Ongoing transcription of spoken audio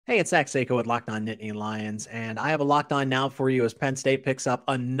Hey, it's Zach Seyko with On Nittany Lions, and I have a locked on now for you as Penn State picks up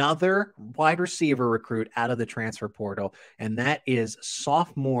another wide receiver recruit out of the transfer portal, and that is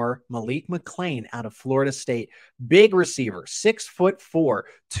sophomore Malik McClain out of Florida State. Big receiver, 6'4",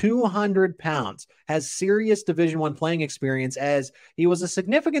 200 pounds, has serious Division I playing experience as he was a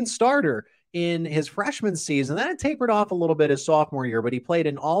significant starter in his freshman season. That tapered off a little bit his sophomore year, but he played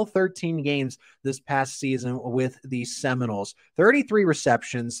in all 13 games this past season with the Seminoles. 33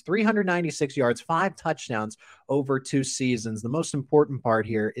 receptions, 396 yards, 5 touchdowns over 2 seasons. The most important part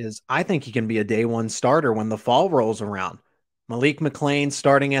here is I think he can be a day one starter when the fall rolls around. Malik McClain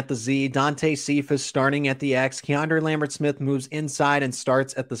starting at the Z, Dante Cephas starting at the X, Keandre Lambert-Smith moves inside and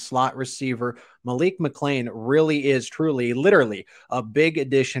starts at the slot receiver. Malik McClain really is truly, literally a big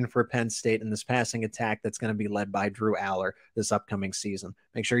addition for Penn State in this passing attack that's going to be led by Drew Aller this upcoming season.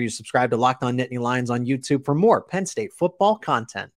 Make sure you subscribe to Locked On Nittany Lions on YouTube for more Penn State football content.